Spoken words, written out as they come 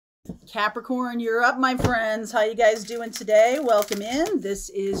Capricorn, you're up, my friends. How you guys doing today? Welcome in. This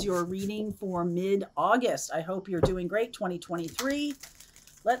is your reading for mid-August. I hope you're doing great, 2023.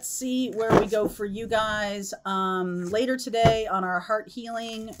 Let's see where we go for you guys. Later today on our heart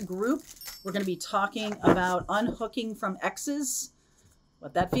healing group, we're going to be talking about unhooking from exes,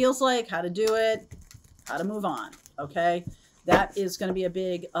 what that feels like, how to do it, how to move on, okay? That is going to be a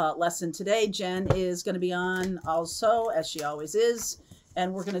big lesson today. Jen is going to be on also, as she always is.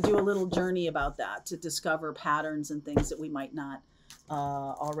 And we're going to do a little journey about that to discover patterns and things that we might not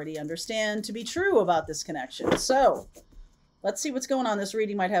already understand to be true about this connection. So let's see what's going on. This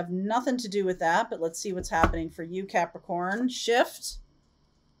reading might have nothing to do with that, but let's see what's happening for you, Capricorn. Shift.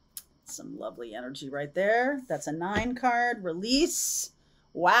 Some lovely energy right there. That's a 9 card. Release.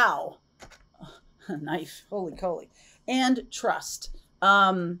 Wow. Knife. Holy coly. And trust.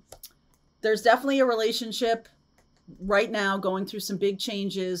 There's definitely a relationship right now going through some big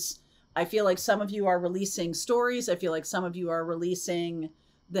changes. I feel like some of you are releasing stories. I feel like some of you are releasing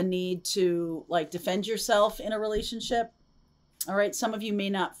the need to like defend yourself in a relationship. All right. Some of you may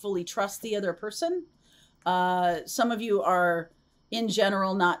not fully trust the other person. Some of you are in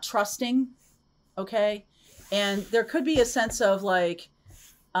general not trusting. Okay. And there could be a sense of like,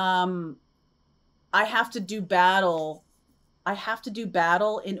 I have to do battle. I have to do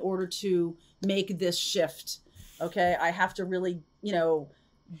battle in order to make this shift. Okay, I have to really, you know,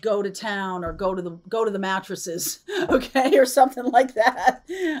 go to town or go to the mattresses, okay, or something like that.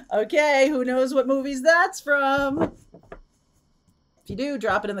 Okay, who knows what movies that's from? If you do,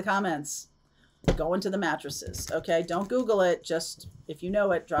 drop it in the comments. Going to the mattresses, okay? Don't Google it. Just if you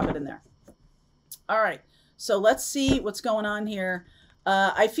know it, drop it in there. All right, so let's see what's going on here.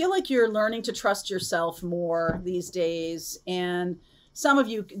 I feel like you're learning to trust yourself more these days, and some of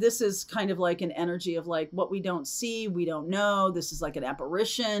you, this is kind of like an energy of like what we don't see, we don't know. This is like an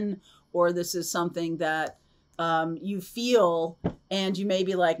apparition, or this is something that you feel and you may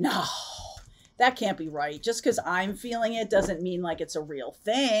be like, no, that can't be right. Just because I'm feeling it doesn't mean like it's a real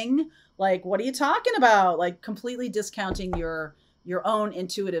thing. Like, what are you talking about? Like completely discounting your own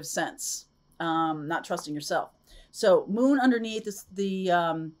intuitive sense, not trusting yourself. So moon underneath is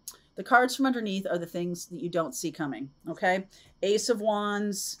the cards from underneath are the things that you don't see coming, okay? Ace of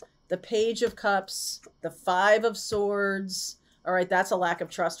Wands, the Page of Cups, the 5 of Swords. All right, that's a lack of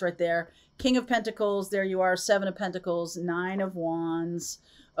trust right there. King of Pentacles, there you are. 7 of Pentacles, 9 of Wands.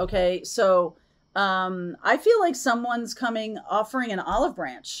 Okay, so I feel like someone's coming offering an olive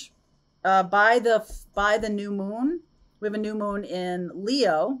branch by the new moon. We have a new moon in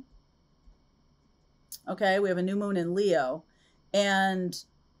Leo. Okay, we have a new moon in Leo. And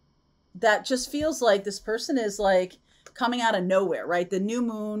that just feels like this person is like coming out of nowhere, right? The new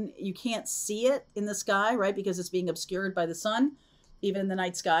moon, you can't see it in the sky, right? Because it's being obscured by the sun, even in the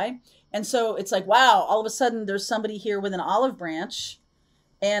night sky. And so it's like, wow, all of a sudden there's somebody here with an olive branch.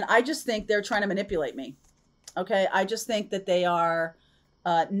 And I just think they're trying to manipulate me. Okay. I just think that they are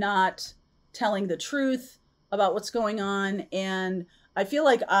not telling the truth about what's going on. And I feel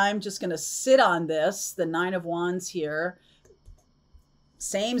like I'm just going to sit on this, the 9 of Wands here.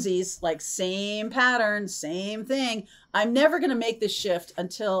 Samesies, like same pattern, same thing. I'm never going to make this shift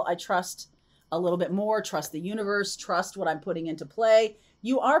until I trust a little bit more, trust the universe, trust what I'm putting into play.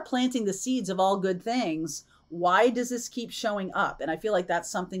 You are planting the seeds of all good things. Why does this keep showing up? And I feel like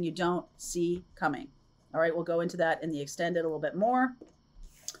that's something you don't see coming. All right, we'll go into that in the extended a little bit more.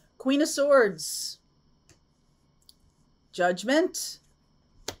 Queen of Swords. Judgment.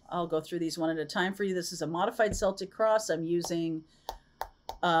 I'll go through these one at a time for you. This is a modified Celtic cross. I'm using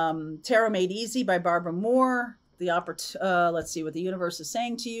Tarot Made Easy by Barbara Moore. Let's see what the universe is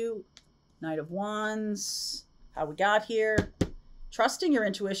saying to you. Knight of Wands. How we got here. Trusting your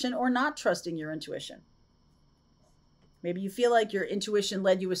intuition or not trusting your intuition. Maybe you feel like your intuition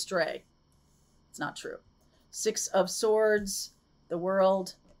led you astray. It's not true. 6 of Swords. The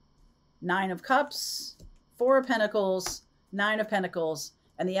World. 9 of Cups. 4 of Pentacles. 9 of Pentacles.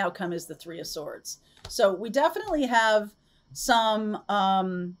 And the outcome is the 3 of Swords. So we definitely have some,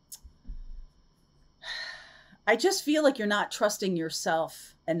 I just feel like you're not trusting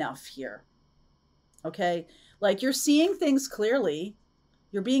yourself enough here. Okay. Like you're seeing things clearly.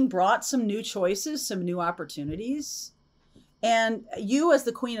 You're being brought some new choices, some new opportunities. And you as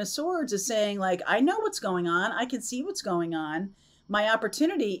the Queen of Swords is saying like, I know what's going on. I can see what's going on. My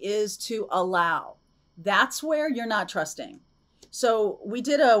opportunity is to allow. That's where you're not trusting. So we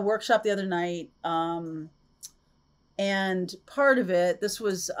did a workshop the other night, and part of it, this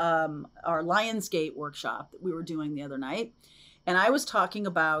was our Lionsgate workshop that we were doing the other night. And I was talking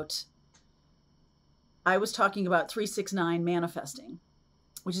about 369 manifesting.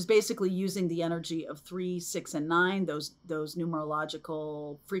 which is basically using the energy of 3, 6, and 9, those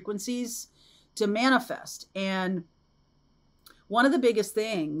numerological frequencies to manifest. And one of the biggest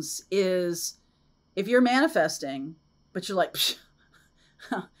things is if you're manifesting, but you're like,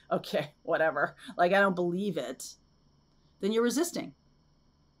 okay, whatever, like I don't believe it, then you're resisting.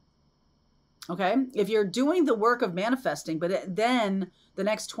 Okay, if you're doing the work of manifesting, but then the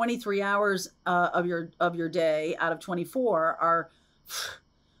next 23 hours of your day out of 24 are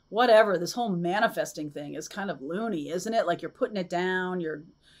whatever. This whole manifesting thing is kind of loony, isn't it? Like you're putting it down.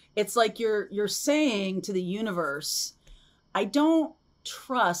 It's like you're saying to the universe, I don't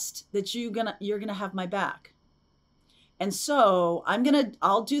trust that you're gonna have my back. And so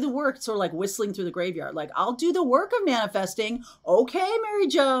I'll do the work, sort of like whistling through the graveyard. Like I'll do the work of manifesting. Okay, Mary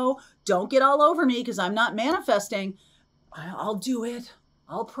Jo, don't get all over me because I'm not manifesting. I'll do it.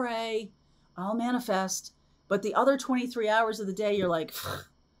 I'll pray. I'll manifest. But the other 23 hours of the day, you're like,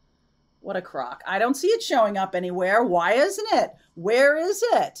 what a crock. I don't see it showing up anywhere. Why isn't it? Where is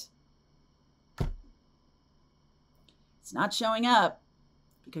it? It's not showing up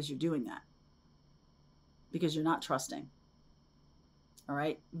because you're doing that. Because you're not trusting. All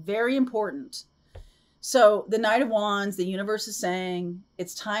right. Very important. So the Knight of Wands, the universe is saying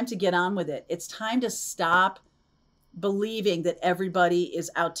it's time to get on with it. It's time to stop believing that everybody is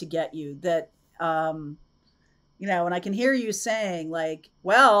out to get you. That, and I can hear you saying like,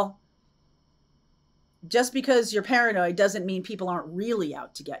 well, just because you're paranoid doesn't mean people aren't really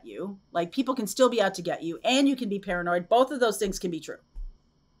out to get you. Like people can still be out to get you and you can be paranoid. Both of those things can be true.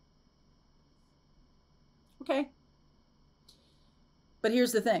 Okay. But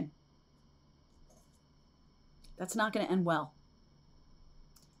here's the thing. That's not going to end well.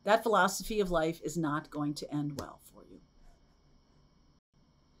 That philosophy of life is not going to end well for you.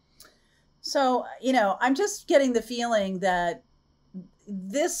 So, I'm just getting the feeling that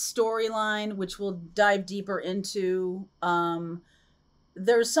this storyline, which we'll dive deeper into,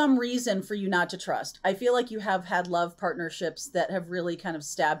 there's some reason for you not to trust. I feel like you have had love partnerships that have really kind of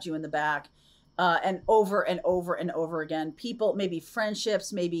stabbed you in the back. And over and over and over again, people, maybe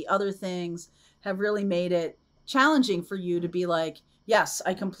friendships, maybe other things have really made it challenging for you to be like, yes,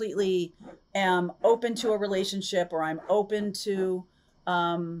 I completely am open to a relationship, or I'm open to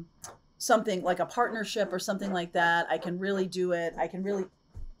something like a partnership or something like that. I can really do it. I can really.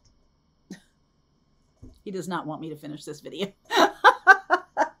 He does not want me to finish this video.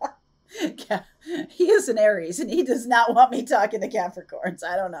 He is an Aries and he does not want me talking to Capricorns.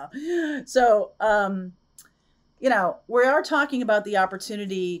 I don't know. So, we are talking about the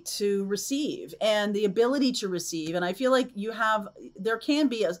opportunity to receive and the ability to receive. And I feel like there can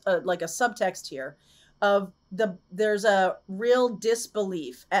be a subtext here of there's a real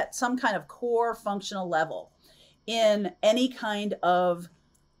disbelief at some kind of core functional level in any kind of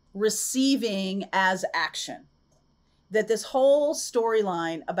receiving as action. That this whole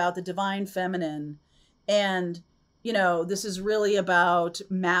storyline about the divine feminine and, this is really about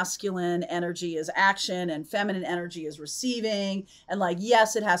masculine energy as action and feminine energy as receiving. And like,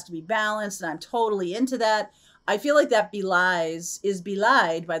 yes, it has to be balanced. And I'm totally into that. I feel like that is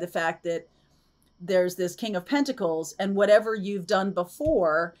belied by the fact that there's this King of Pentacles, and whatever you've done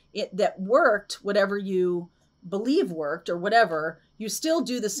before that worked, whatever you believe worked or whatever, you still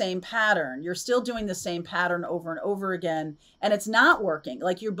do the same pattern. You're still doing the same pattern over and over again. And it's not working.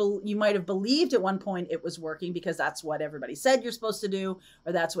 Like you might have believed at one point it was working because that's what everybody said you're supposed to do,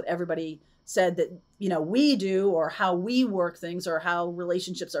 or that's what everybody said that, we do, or how we work things, or how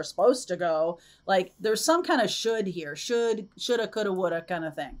relationships are supposed to go. Like there's some kind of should here, shoulda, coulda, woulda kind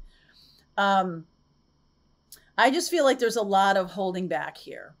of thing. I just feel like there's a lot of holding back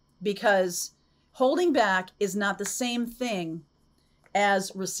here, because holding back is not the same thing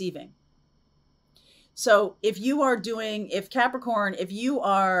as receiving. So if Capricorn, if you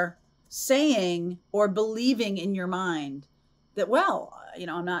are saying or believing in your mind that, well,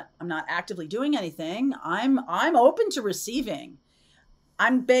 I'm not actively doing anything, I'm open to receiving,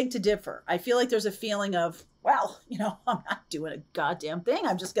 I'm beg to differ. I feel like there's a feeling of, well, I'm not doing a goddamn thing.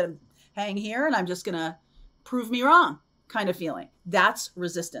 I'm just going to hang here and I'm just going to prove me wrong kind of feeling. That's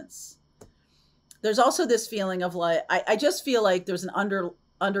resistance. There's also this feeling of like, I just feel like there's an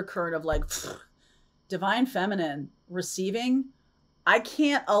undercurrent of like, divine feminine receiving. I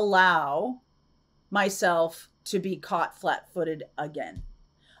can't allow myself to be caught flat-footed again.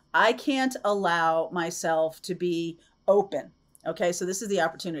 I can't allow myself to be open. Okay, so this is the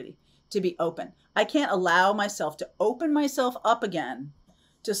opportunity to be open. I can't allow myself to open myself up again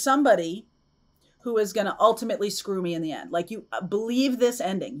to somebody who is going to ultimately screw me in the end. Like, you believe this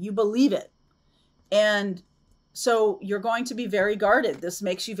ending. You believe it. And So you're going to be very guarded. This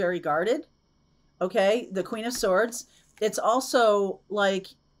makes you very guarded. Okay. The Queen of Swords. It's also like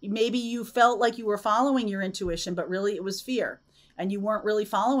maybe you felt like you were following your intuition, but really it was fear. And you weren't really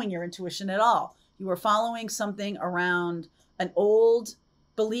following your intuition at all. You were following something around an old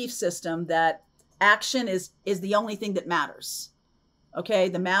belief system that action is the only thing that matters. Okay.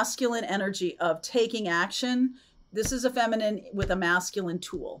 The masculine energy of taking action. This is a feminine with a masculine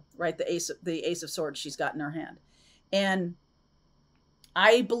tool, right? The Ace of Swords she's got in her hand. And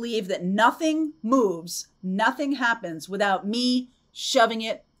I believe that nothing moves, nothing happens without me shoving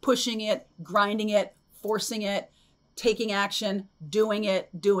it, pushing it, grinding it, forcing it, taking action, doing it.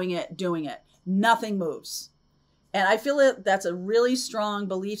 Nothing moves. And I feel that that's a really strong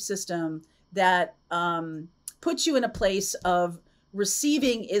belief system that puts you in a place of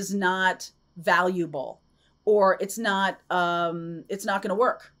receiving is not valuable, or it's not going to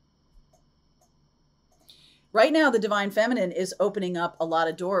work. Right now, the Divine Feminine is opening up a lot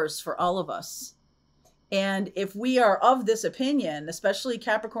of doors for all of us. And if we are of this opinion, especially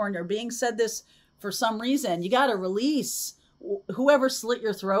Capricorn, you're being said this for some reason, you got to release whoever slit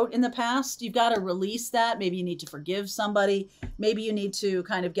your throat in the past. You've got to release that. Maybe you need to forgive somebody. Maybe you need to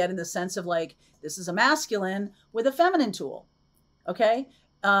kind of get in the sense of like, this is a masculine with a feminine tool. Okay.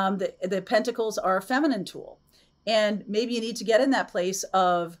 The pentacles are a feminine tool. And maybe you need to get in that place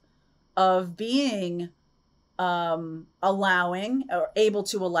of being allowing or able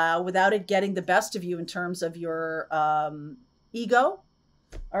to allow without it getting the best of you in terms of your ego.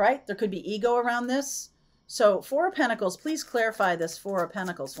 All right. There could be ego around this. So Four of Pentacles, please clarify this Four of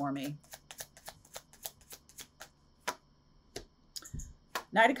Pentacles for me.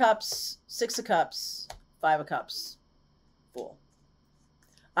 Knight of Cups, Six of Cups, Five of Cups, Fool.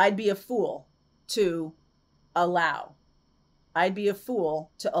 I'd be a fool to allow. I'd be a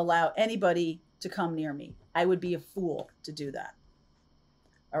fool to allow anybody to come near me. I would be a fool to do that.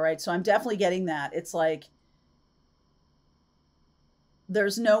 All right. So I'm definitely getting that. It's like,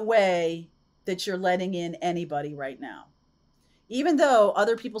 there's no way that you're letting in anybody right now. Even though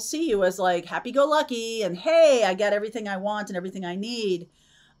other people see you as like happy-go-lucky and, hey, I got everything I want and everything I need.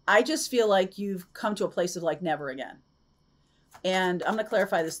 I just feel like you've come to a place of like never again. And I'm going to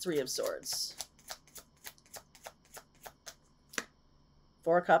clarify this Three of Swords.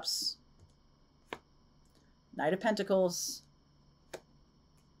 Four of Cups. Knight of Pentacles.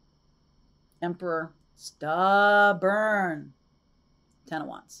 Emperor. Stubborn. Ten of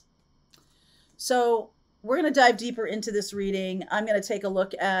Wands. So we're going to dive deeper into this reading. I'm going to take a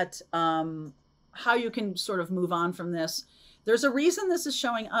look at how you can sort of move on from this. There's a reason this is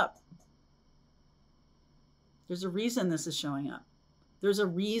showing up. There's a reason this is showing up. There's a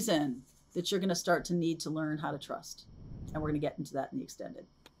reason that you're going to start to need to learn how to trust. And we're going to get into that in the extended.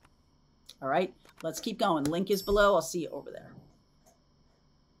 All right, let's keep going. Link is below. I'll see you over there.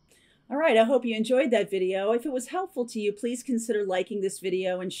 All right, I hope you enjoyed that video. If it was helpful to you, please consider liking this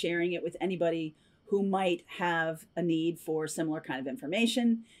video and sharing it with anybody who might have a need for similar kind of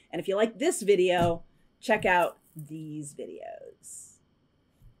information. And if you like this video, check out these videos.